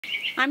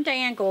I'm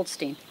Diane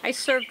Goldstein. I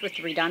served with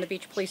the Redondo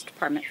Beach Police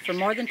Department for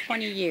more than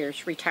 20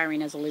 years,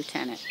 retiring as a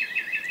lieutenant.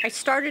 I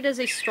started as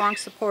a strong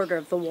supporter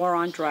of the war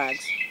on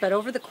drugs, but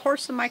over the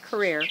course of my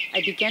career, I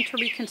began to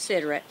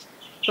reconsider it,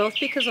 both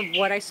because of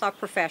what I saw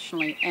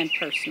professionally and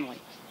personally.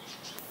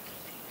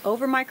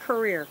 Over my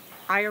career,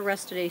 I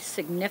arrested a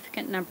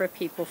significant number of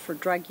people for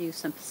drug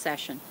use and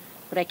possession,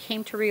 but I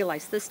came to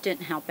realize this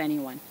didn't help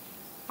anyone.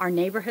 Our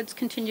neighborhoods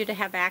continue to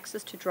have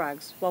access to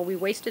drugs while we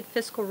wasted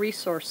fiscal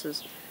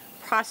resources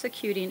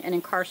prosecuting and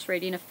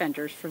incarcerating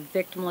offenders for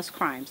victimless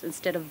crimes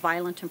instead of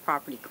violent and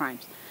property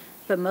crimes.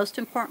 But most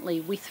importantly,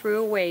 we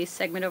threw away a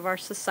segment of our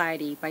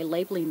society by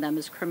labeling them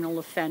as criminal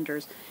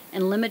offenders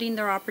and limiting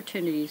their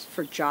opportunities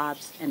for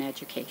jobs and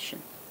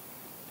education.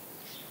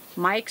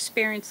 My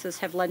experiences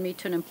have led me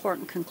to an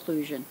important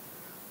conclusion.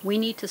 We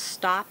need to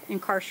stop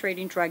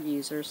incarcerating drug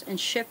users and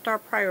shift our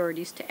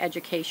priorities to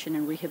education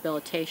and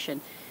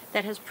rehabilitation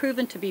that has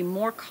proven to be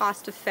more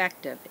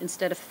cost-effective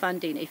instead of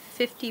funding a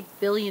 $50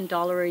 billion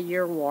a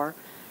year war,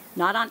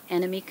 not on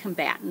enemy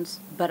combatants,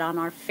 but on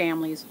our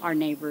families, our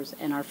neighbors,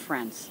 and our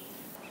friends.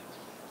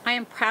 I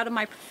am proud of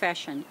my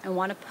profession and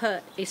want to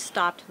put a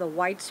stop to the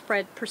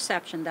widespread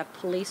perception that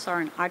police are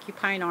an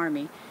occupying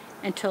army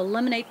and to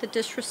eliminate the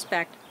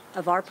disrespect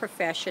of our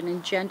profession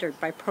engendered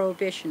by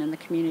prohibition in the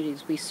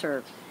communities we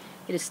serve.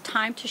 It is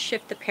time to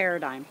shift the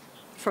paradigm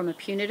from a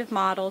punitive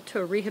model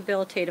to a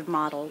rehabilitative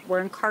model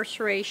where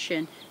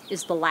incarceration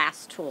is the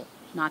last tool,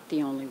 not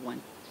the only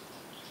one.